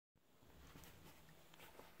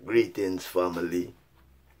Greetings, family.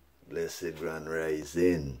 Blessed grand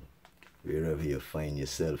rising. Wherever you find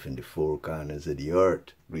yourself in the four corners of the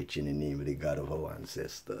earth, reaching the name of the God of our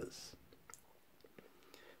ancestors.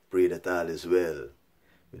 Pray that all is well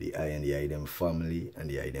with the I and the Idem family and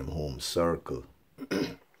the Idem home circle.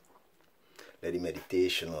 Let the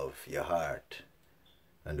meditation of your heart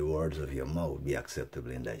and the words of your mouth be acceptable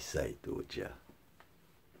in thy sight, O Jah.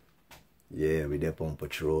 Yeah, we're up on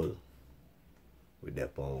patrol. We're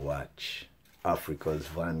up on watch. Africa's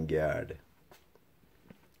vanguard.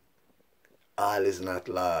 All is not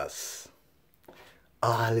lost.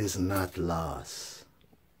 All is not lost.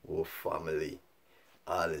 Oh, family,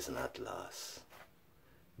 all is not lost.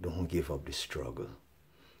 Don't give up the struggle.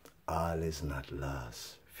 All is not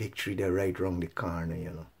lost. Victory, they're right around the corner,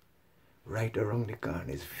 you know. Right around the corner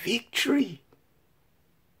is victory.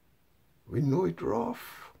 We know it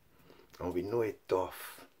rough and we know it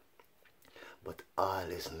tough. But all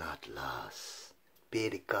is not lost. Pay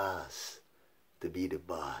the cost to be the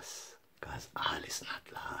boss. Because all is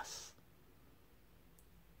not lost.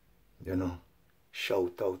 You know,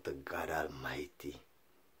 shout out to God Almighty.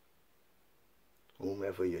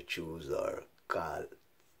 Whomever you choose or call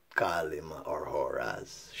him or her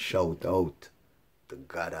as, shout out to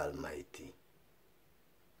God Almighty.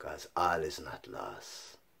 Because all is not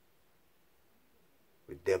lost.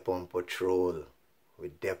 We dep on patrol. We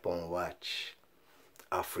dep on watch.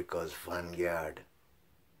 Africa's vanguard.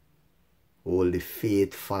 Hold the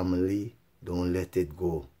faith, family. Don't let it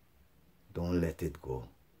go. Don't let it go.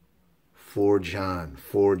 Forge on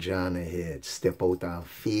ahead. Step out on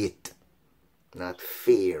faith, not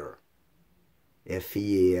fear.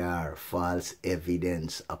 F-E-A-R, false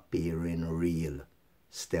evidence appearing real.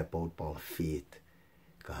 Step out on faith,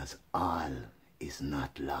 because all is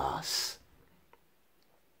not lost.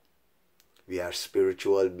 We are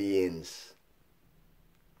spiritual beings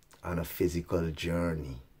on a physical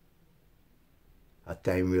journey. A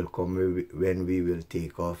time will come when we will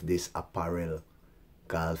take off this apparel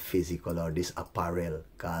called physical or this apparel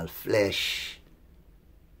called flesh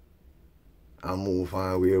and move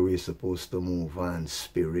on where we're supposed to move on,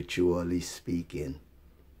 spiritually speaking.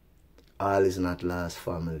 All is not lost,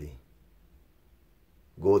 family.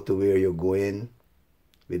 Go to where you're going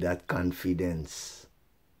with that confidence.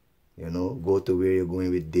 You know, go to where you're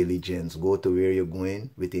going with diligence. Go to where you're going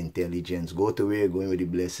with intelligence. Go to where you're going with the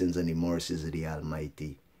blessings and the mercies of the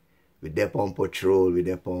Almighty. We're there on patrol. We're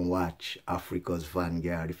there on watch. Africa's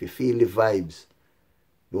vanguard. If you feel the vibes,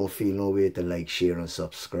 don't feel no way to like, share, and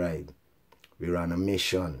subscribe. We're on a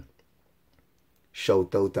mission.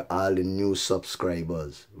 Shout out to all the new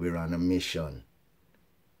subscribers. We're on a mission.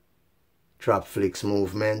 Trapflix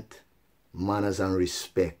movement. Manners and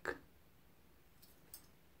respect.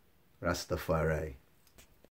 Rastafari.